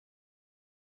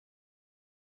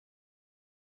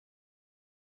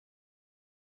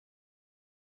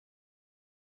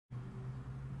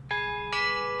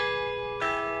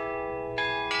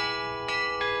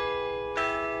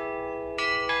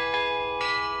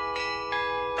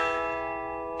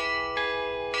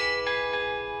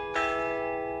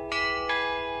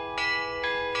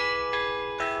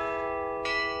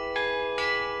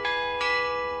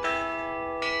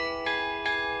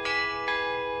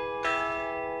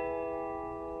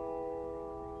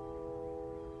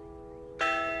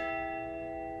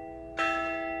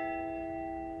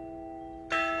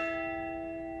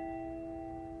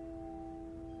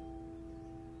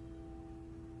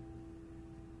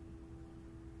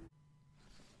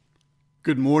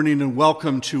Good morning and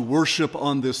welcome to worship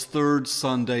on this third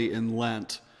Sunday in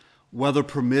Lent. Weather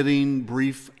permitting,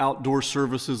 brief outdoor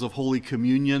services of Holy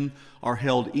Communion are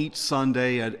held each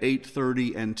Sunday at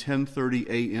 8:30 and 10:30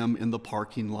 a.m. in the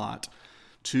parking lot.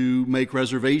 To make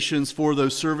reservations for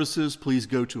those services, please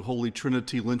go to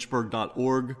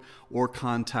holytrinitylynchburg.org or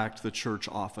contact the church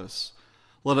office.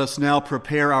 Let us now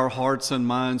prepare our hearts and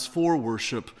minds for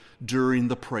worship during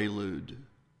the prelude.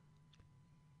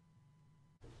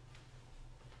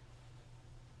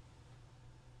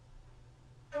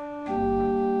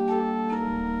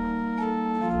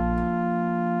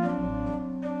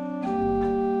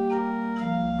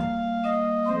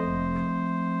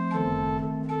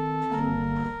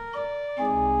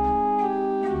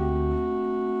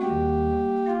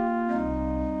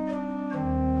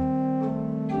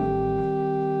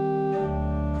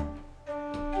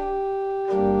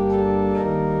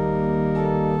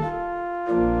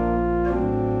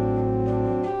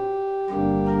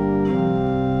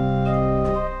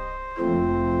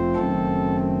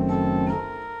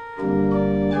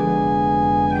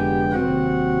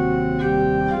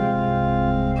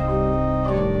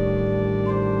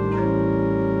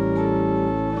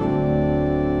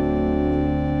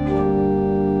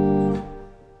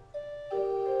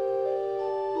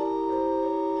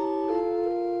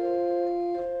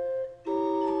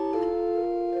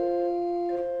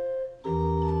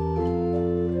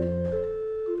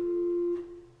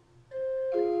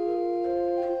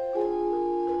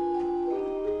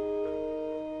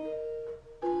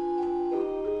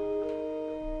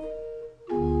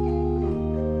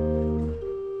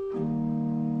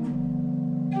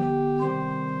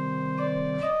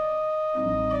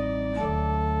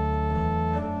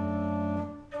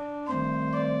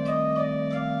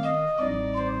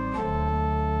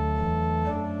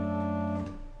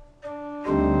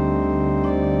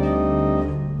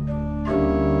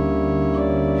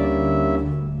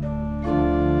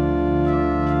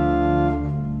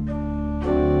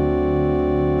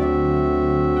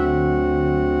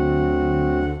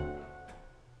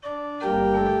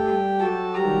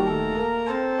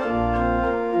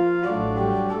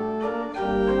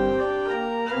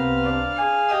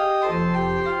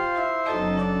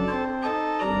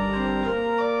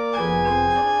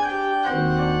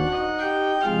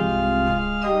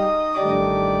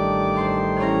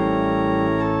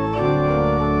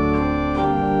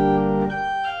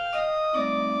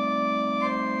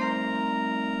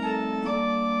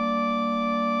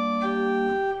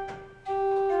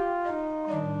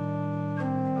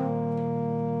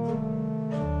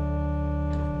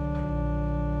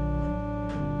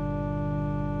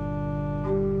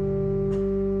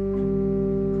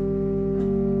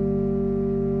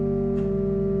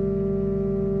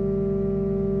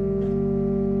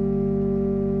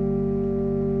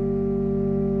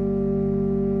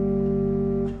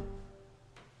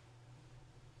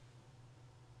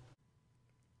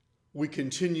 We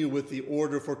continue with the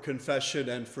order for confession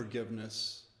and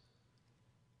forgiveness.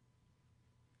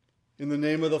 In the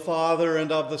name of the Father,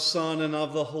 and of the Son, and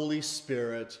of the Holy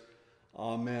Spirit.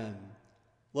 Amen.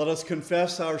 Let us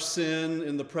confess our sin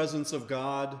in the presence of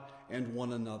God and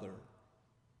one another.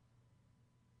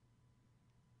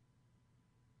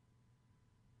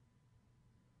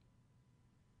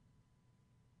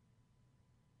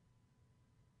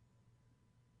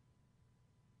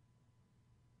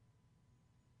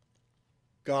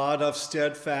 God of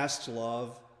steadfast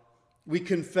love, we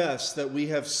confess that we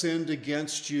have sinned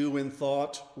against you in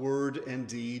thought, word, and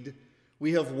deed.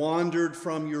 We have wandered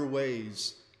from your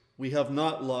ways. We have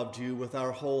not loved you with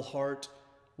our whole heart.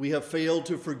 We have failed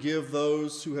to forgive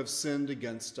those who have sinned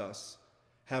against us.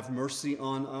 Have mercy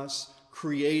on us,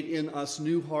 create in us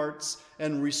new hearts,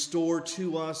 and restore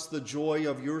to us the joy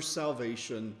of your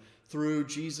salvation through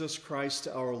Jesus Christ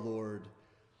our Lord.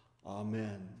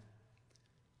 Amen.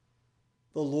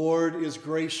 The Lord is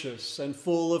gracious and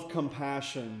full of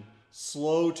compassion,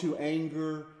 slow to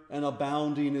anger and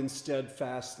abounding in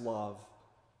steadfast love.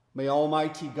 May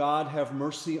Almighty God have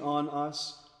mercy on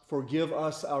us, forgive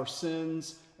us our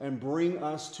sins, and bring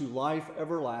us to life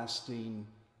everlasting.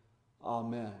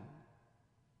 Amen.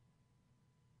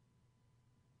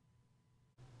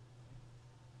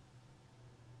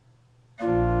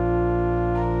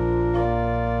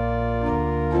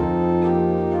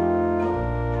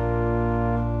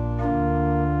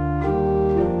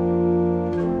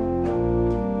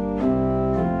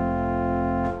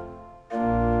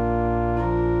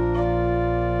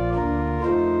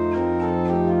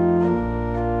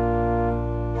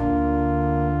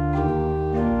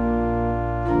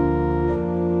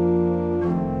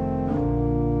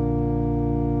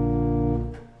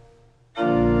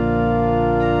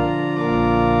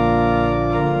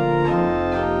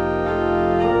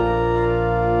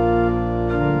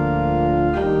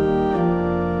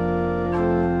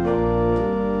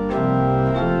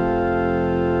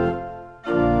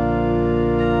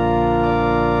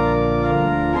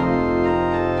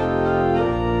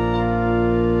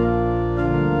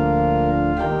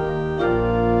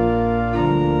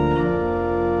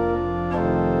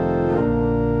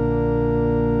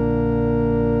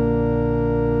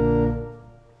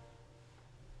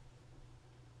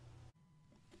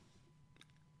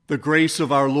 The grace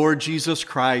of our Lord Jesus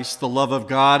Christ, the love of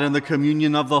God, and the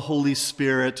communion of the Holy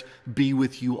Spirit be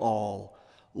with you all.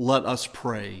 Let us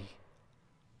pray.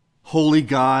 Holy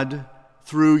God,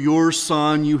 through your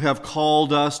Son, you have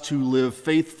called us to live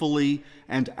faithfully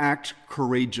and act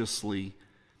courageously.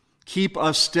 Keep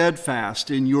us steadfast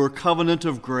in your covenant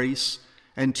of grace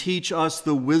and teach us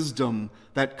the wisdom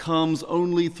that comes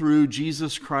only through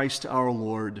Jesus Christ our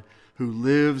Lord, who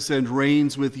lives and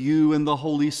reigns with you in the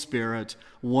Holy Spirit,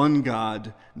 one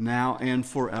God, now and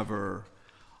forever.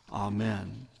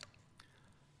 Amen.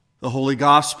 The Holy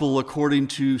Gospel according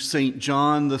to St.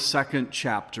 John, the 2nd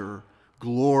chapter.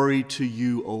 Glory to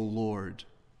you, O Lord.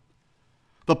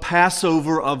 The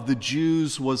Passover of the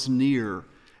Jews was near,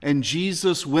 and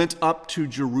Jesus went up to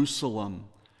Jerusalem.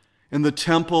 In the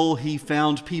temple, he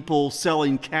found people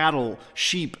selling cattle,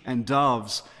 sheep, and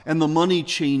doves, and the money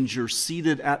changers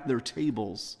seated at their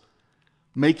tables.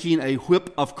 Making a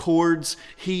whip of cords,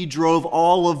 he drove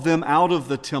all of them out of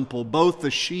the temple, both the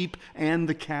sheep and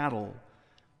the cattle.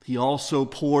 He also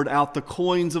poured out the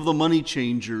coins of the money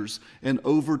changers and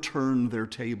overturned their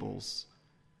tables.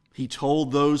 He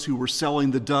told those who were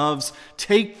selling the doves,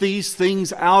 "Take these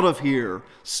things out of here.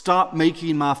 Stop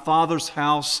making my Father's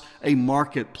house a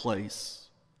marketplace."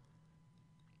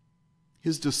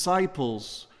 His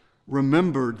disciples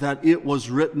remembered that it was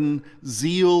written,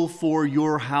 "Zeal for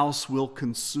your house will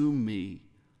consume me."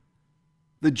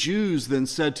 The Jews then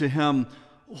said to him,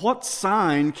 "What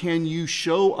sign can you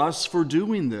show us for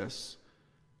doing this?"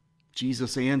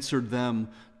 Jesus answered them,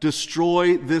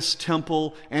 "Destroy this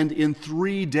temple, and in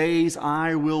 3 days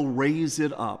I will raise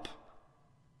it up."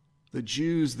 The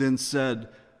Jews then said,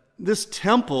 "This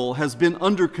temple has been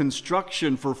under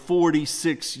construction for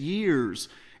 46 years,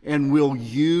 and will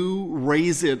you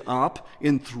raise it up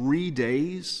in 3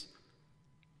 days?"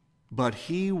 But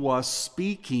he was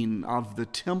speaking of the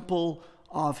temple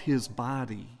of his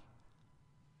body.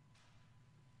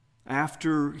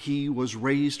 After he was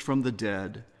raised from the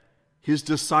dead, his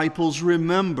disciples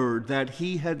remembered that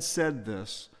he had said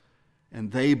this,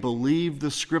 and they believed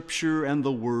the scripture and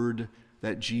the word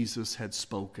that Jesus had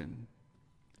spoken.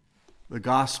 The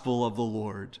gospel of the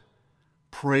Lord.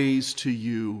 Praise to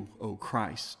you, O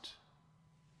Christ.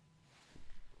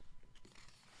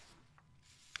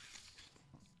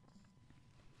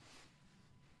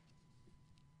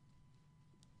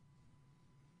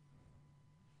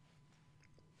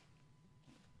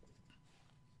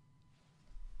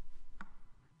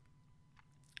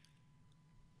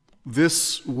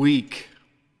 This week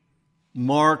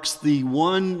marks the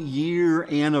 1-year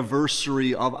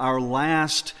anniversary of our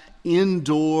last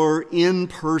indoor,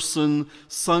 in-person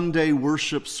Sunday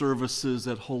worship services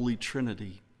at Holy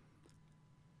Trinity.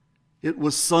 It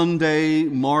was Sunday,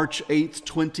 March 8th,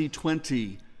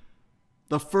 2020,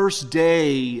 the first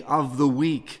day of the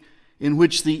week in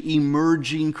which the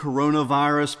emerging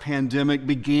coronavirus pandemic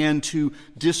began to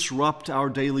disrupt our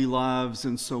daily lives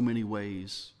in so many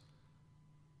ways.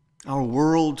 Our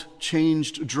world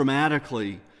changed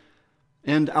dramatically,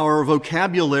 and our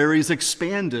vocabularies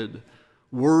expanded.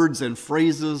 Words and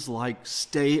phrases like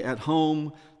stay at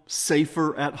home,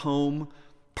 safer at home,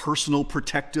 personal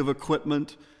protective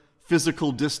equipment,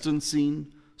 physical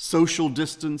distancing, social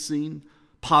distancing,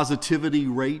 positivity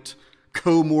rate,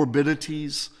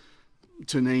 comorbidities,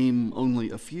 to name only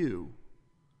a few.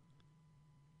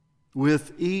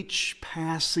 With each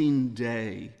passing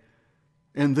day,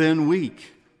 and then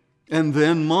week, and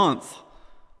then month,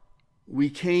 we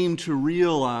came to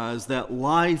realize that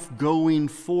life going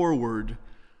forward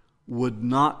would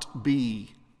not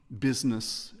be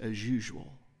business as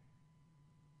usual.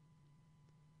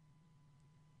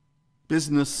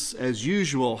 Business as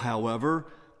usual, however,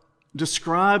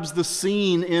 describes the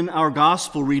scene in our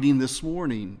gospel reading this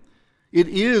morning. It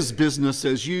is business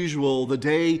as usual the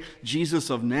day Jesus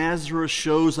of Nazareth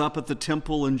shows up at the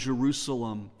temple in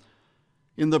Jerusalem.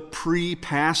 In the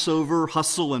pre-Passover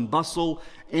hustle and bustle,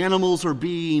 animals are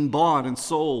being bought and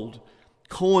sold.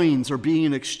 Coins are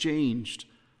being exchanged.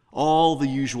 All the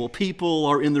usual people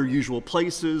are in their usual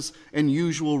places and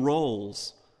usual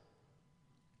roles.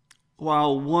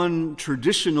 While one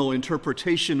traditional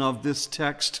interpretation of this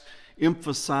text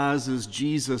emphasizes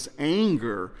Jesus'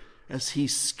 anger as he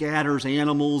scatters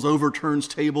animals, overturns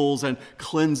tables, and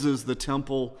cleanses the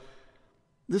temple,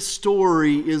 this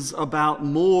story is about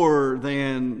more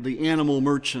than the animal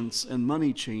merchants and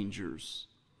money changers.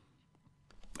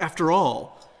 After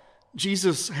all,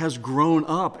 Jesus has grown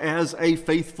up as a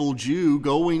faithful Jew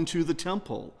going to the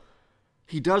temple.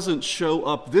 He doesn't show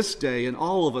up this day and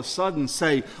all of a sudden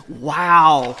say,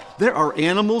 "Wow, there are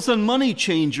animals and money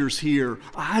changers here.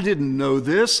 I didn't know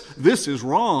this. This is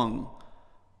wrong."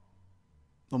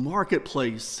 The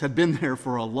marketplace had been there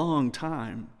for a long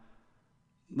time.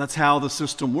 That's how the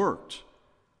system worked.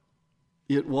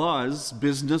 It was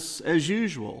business as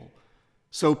usual.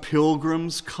 So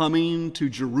pilgrims coming to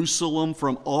Jerusalem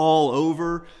from all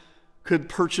over could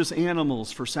purchase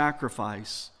animals for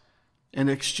sacrifice and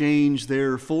exchange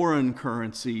their foreign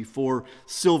currency for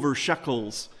silver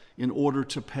shekels in order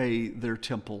to pay their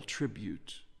temple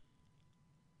tribute.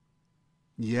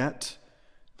 Yet,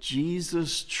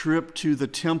 Jesus' trip to the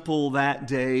temple that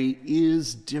day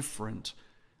is different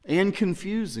and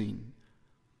confusing.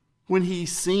 When he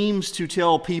seems to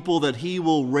tell people that he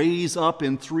will raise up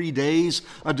in 3 days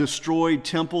a destroyed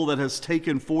temple that has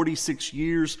taken 46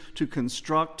 years to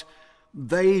construct,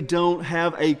 they don't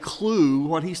have a clue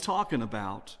what he's talking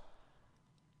about.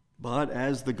 But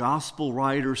as the gospel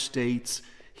writer states,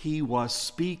 he was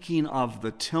speaking of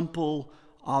the temple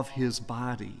of his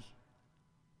body.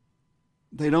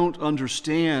 They don't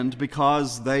understand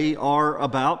because they are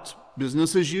about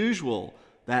business as usual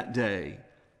that day.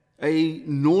 A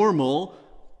normal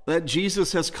that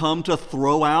Jesus has come to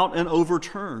throw out and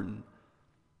overturn.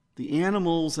 The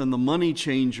animals and the money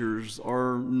changers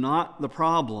are not the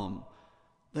problem.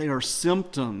 They are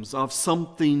symptoms of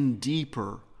something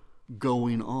deeper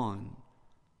going on.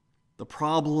 The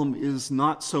problem is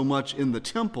not so much in the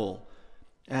temple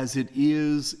as it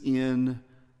is in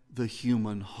the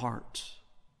human heart.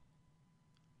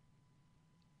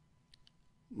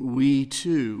 We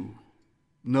too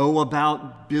know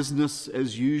about business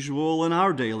as usual in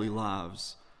our daily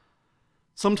lives.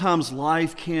 Sometimes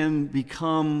life can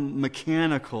become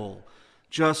mechanical,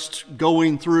 just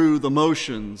going through the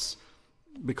motions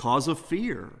because of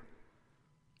fear.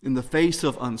 In the face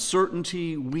of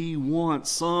uncertainty, we want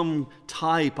some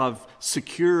type of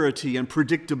security and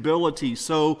predictability,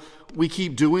 so we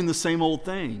keep doing the same old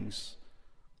things.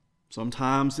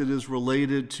 Sometimes it is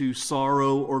related to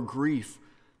sorrow or grief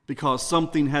because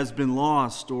something has been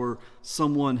lost or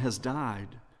someone has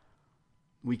died.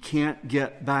 We can't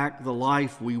get back the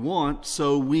life we want,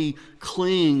 so we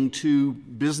cling to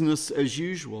business as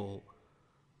usual.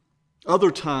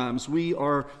 Other times we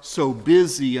are so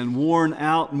busy and worn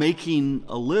out making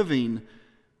a living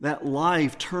that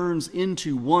life turns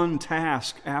into one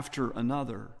task after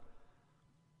another.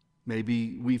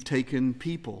 Maybe we've taken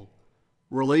people,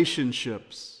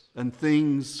 relationships, and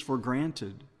things for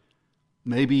granted.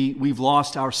 Maybe we've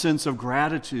lost our sense of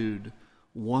gratitude,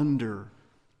 wonder,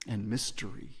 and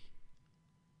mystery.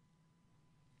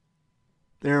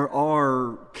 There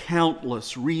are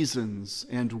countless reasons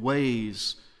and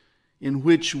ways in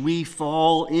which we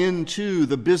fall into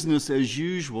the business as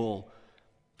usual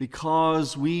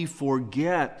because we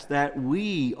forget that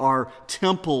we are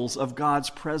temples of God's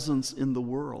presence in the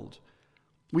world.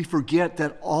 We forget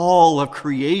that all of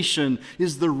creation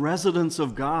is the residence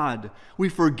of God. We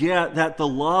forget that the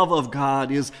love of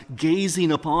God is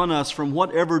gazing upon us from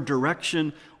whatever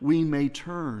direction we may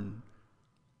turn.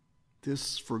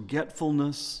 This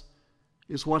forgetfulness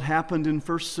is what happened in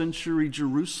first century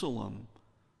Jerusalem.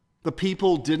 The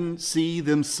people didn't see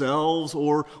themselves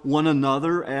or one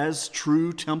another as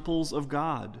true temples of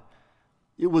God.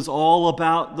 It was all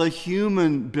about the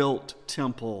human-built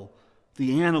temple,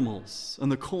 the animals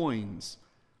and the coins.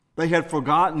 They had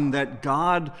forgotten that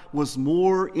God was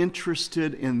more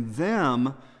interested in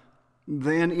them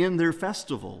than in their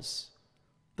festivals,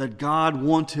 that God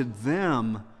wanted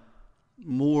them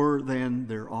more than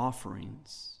their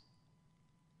offerings.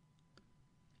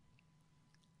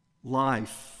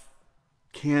 Life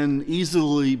can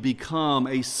easily become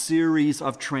a series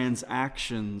of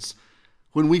transactions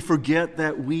when we forget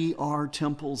that we are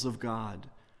temples of God.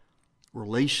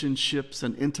 Relationships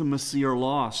and intimacy are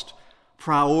lost.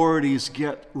 Priorities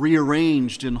get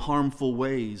rearranged in harmful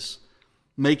ways.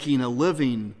 Making a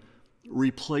living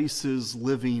replaces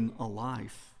living a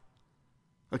life.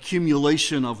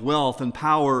 Accumulation of wealth and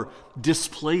power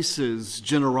displaces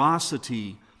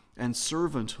generosity and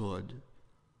servanthood.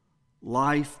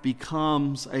 Life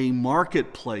becomes a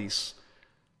marketplace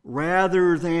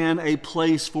rather than a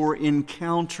place for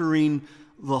encountering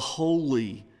the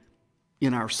holy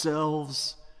in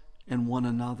ourselves and one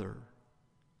another.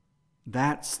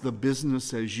 That's the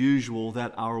business as usual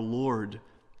that our Lord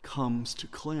comes to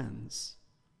cleanse.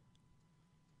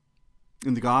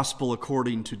 In the Gospel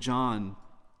according to John,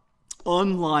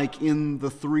 unlike in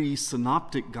the 3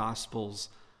 synoptic Gospels,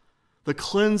 the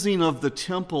cleansing of the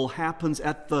temple happens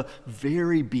at the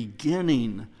very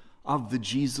beginning of the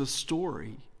Jesus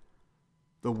story.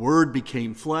 The Word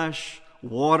became flesh,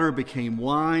 water became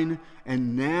wine,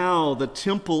 and now the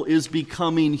temple is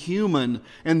becoming human,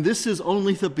 and this is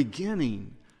only the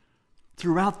beginning.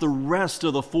 Throughout the rest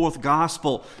of the fourth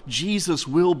gospel, Jesus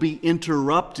will be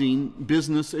interrupting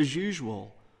business as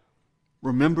usual.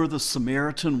 Remember the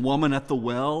Samaritan woman at the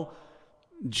well?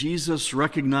 Jesus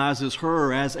recognizes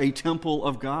her as a temple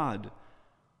of God.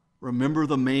 Remember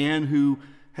the man who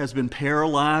has been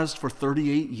paralyzed for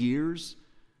 38 years?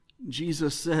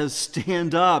 Jesus says,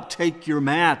 "Stand up, take your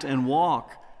mat, and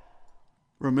walk."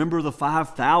 Remember the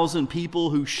 5,000 people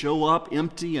who show up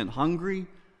empty and hungry?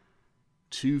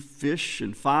 2 fish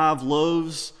and 5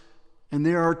 loaves, and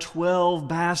there are 12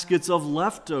 baskets of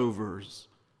leftovers.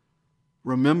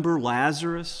 Remember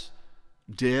Lazarus,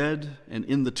 dead and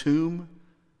in the tomb?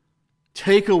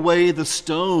 "Take away the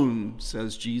stone,"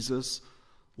 says Jesus.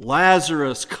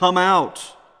 "Lazarus, come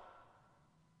out."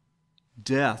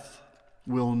 Death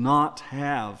will not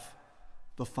have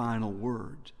the final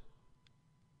word.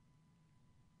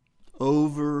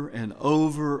 Over and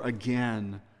over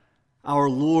again, our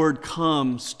Lord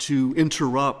comes to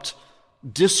interrupt,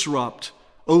 disrupt,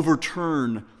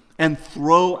 overturn, and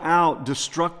throw out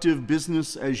destructive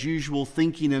business as usual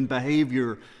thinking and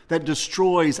behavior that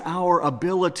destroys our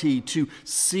ability to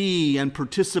see and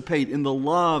participate in the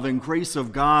love and grace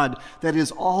of God that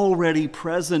is already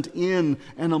present in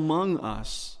and among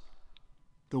us.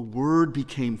 The Word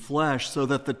became flesh so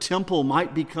that the temple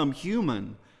might become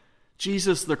human.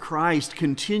 Jesus the Christ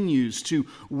continues to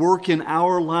work in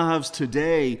our lives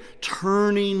today,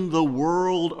 turning the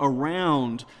world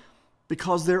around,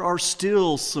 because there are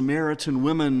still Samaritan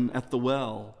women at the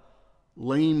well,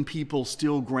 lame people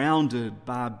still grounded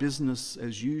by business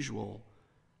as usual,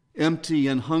 empty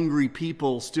and hungry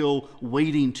people still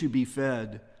waiting to be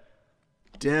fed,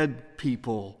 dead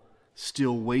people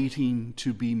still waiting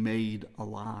to be made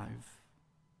alive.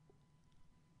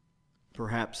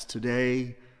 Perhaps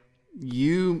today,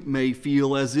 you may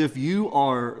feel as if you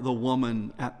are the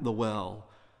woman at the well,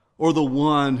 or the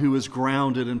one who is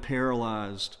grounded and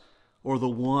paralyzed, or the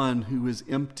one who is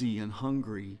empty and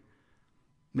hungry.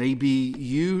 Maybe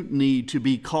you need to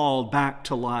be called back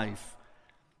to life.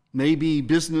 Maybe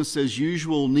business as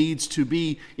usual needs to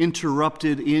be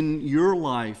interrupted in your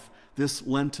life this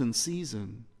Lenten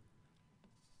season.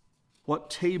 What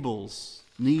tables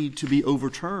need to be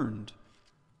overturned?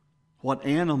 What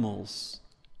animals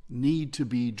need to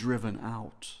be driven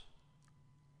out?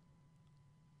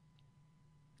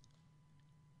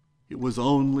 It was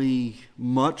only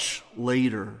much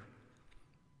later,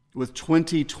 with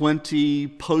 2020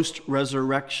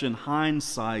 post-resurrection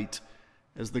hindsight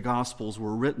as the Gospels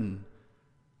were written,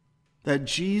 that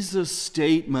Jesus'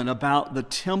 statement about the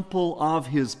temple of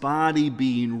his body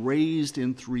being raised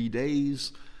in 3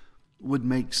 days would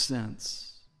make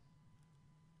sense.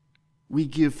 We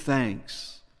give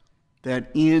thanks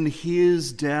that in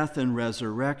his death and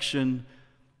resurrection,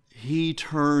 he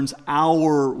turns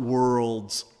our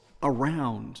worlds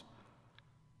around.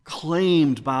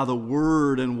 Claimed by the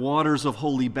word and waters of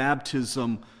holy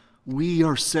baptism, we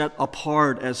are set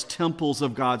apart as temples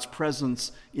of God's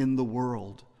presence in the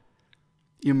world.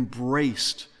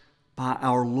 Embraced by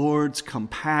our Lord's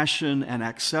compassion and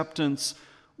acceptance,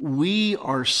 we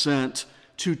are sent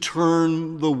to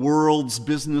turn the world's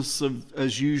business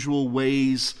as usual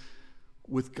ways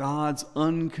with God's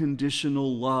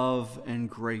unconditional love and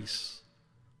grace.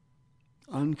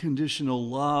 Unconditional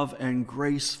love and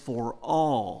grace for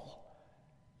all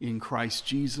in Christ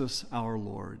Jesus our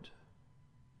Lord.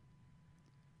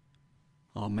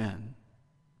 Amen.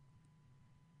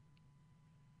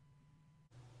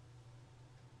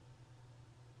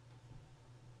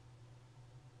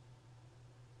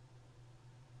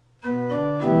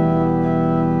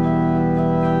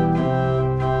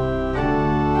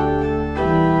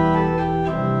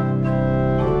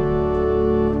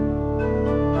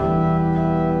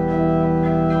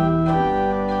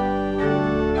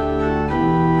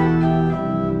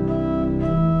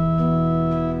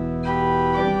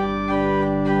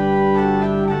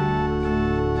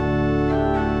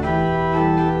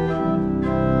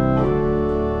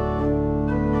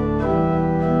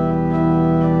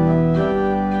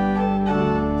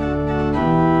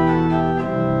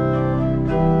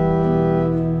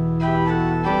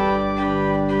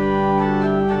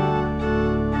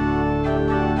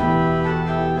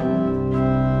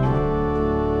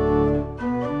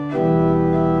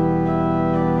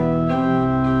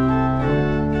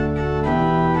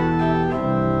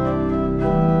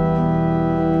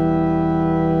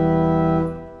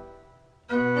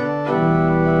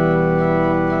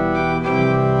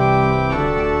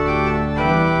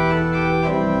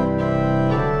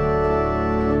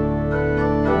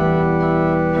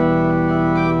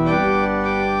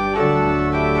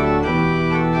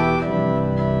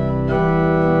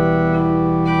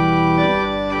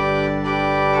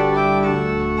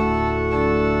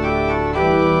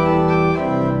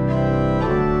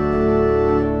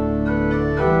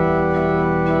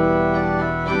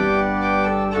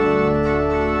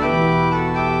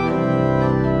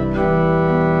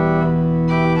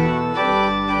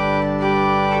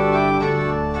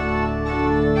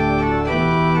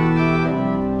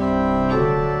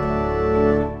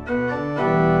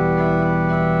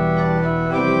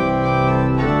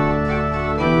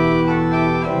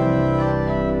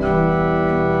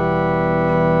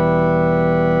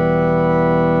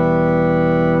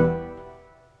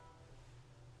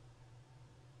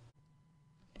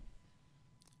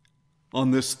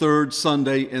 this third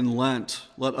Sunday in Lent,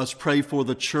 let us pray for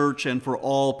the church and for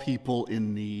all people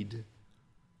in need.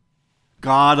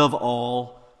 God of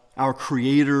all, our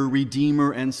Creator,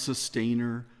 Redeemer, and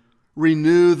Sustainer,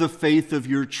 renew the faith of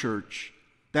your church,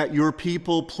 that your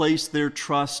people place their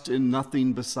trust in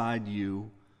nothing beside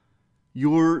you.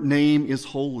 Your name is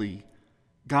holy.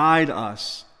 Guide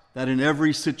us, that in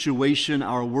every situation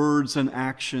our words and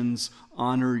actions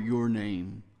honor your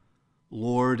name.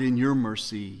 Lord, in your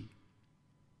mercy.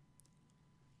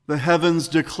 The heavens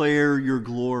declare your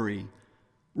glory.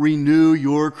 Renew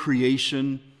your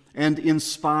creation and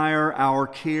inspire our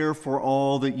care for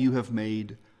all that you have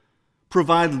made.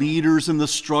 Provide leaders in the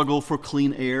struggle for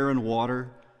clean air and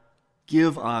water.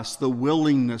 Give us the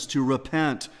willingness to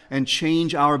repent and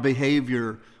change our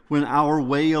behavior when our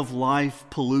way of life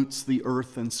pollutes the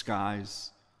earth and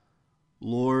skies.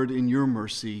 Lord, in your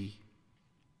mercy.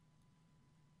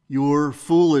 Your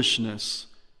foolishness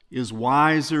is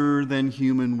wiser than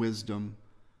human wisdom.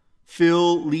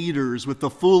 Fill leaders with the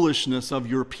foolishness of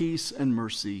your peace and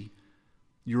mercy.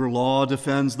 Your law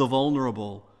defends the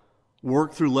vulnerable.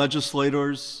 Work through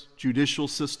legislators, judicial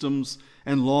systems,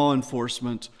 and law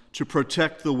enforcement to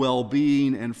protect the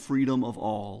well-being and freedom of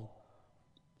all.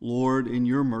 Lord, in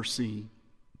your mercy.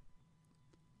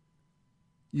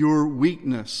 Your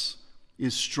weakness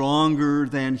is stronger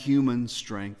than human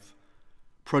strength.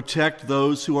 Protect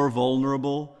those who are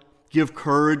vulnerable, give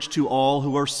courage to all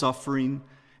who are suffering,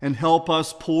 and help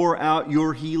us pour out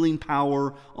your healing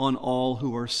power on all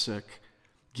who are sick.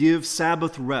 Give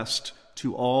Sabbath rest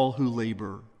to all who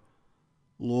labor.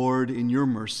 Lord, in your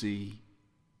mercy.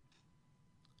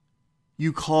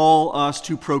 You call us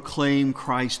to proclaim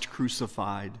Christ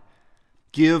crucified.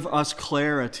 Give us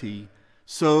clarity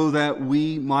so that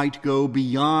we might go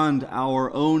beyond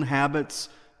our own habits,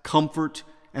 comfort,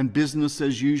 and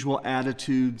business-as-usual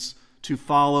attitudes to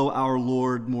follow our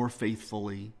Lord more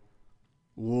faithfully.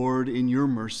 Lord, in your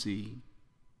mercy.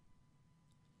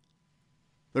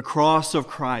 The cross of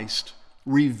Christ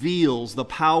reveals the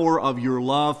power of your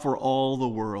love for all the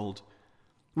world.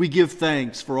 We give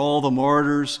thanks for all the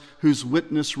martyrs whose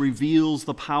witness reveals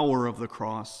the power of the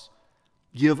cross.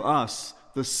 Give us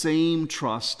the same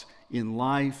trust in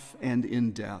life and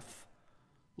in death.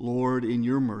 Lord, in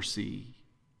your mercy.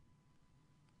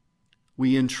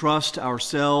 We entrust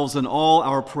ourselves and all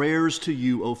our prayers to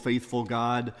you, O faithful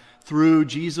God, through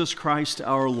Jesus Christ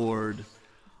our Lord.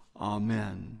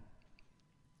 Amen.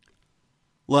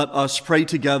 Let us pray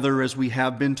together as we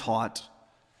have been taught.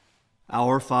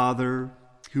 Our Father,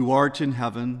 who art in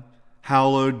heaven,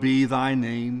 hallowed be thy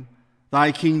name.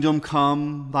 Thy kingdom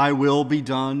come, thy will be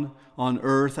done, on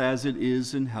earth as it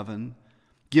is in heaven.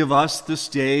 Give us this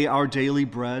day our daily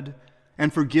bread,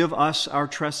 and forgive us our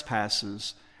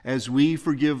trespasses, as we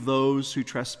forgive those who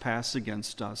trespass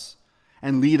against us.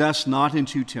 And lead us not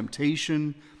into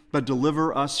temptation, but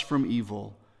deliver us from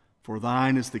evil. For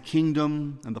thine is the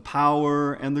kingdom, and the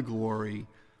power, and the glory,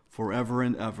 forever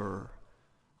and ever.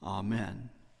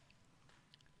 Amen.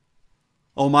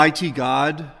 Almighty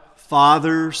God,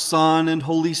 Father, Son, and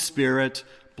Holy Spirit,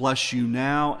 bless you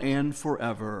now and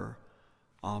forever.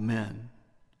 Amen.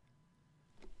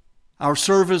 Our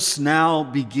service now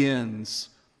begins.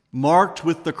 Marked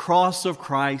with the cross of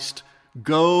Christ,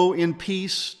 go in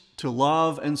peace to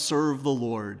love and serve the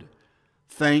Lord.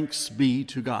 Thanks be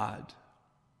to God.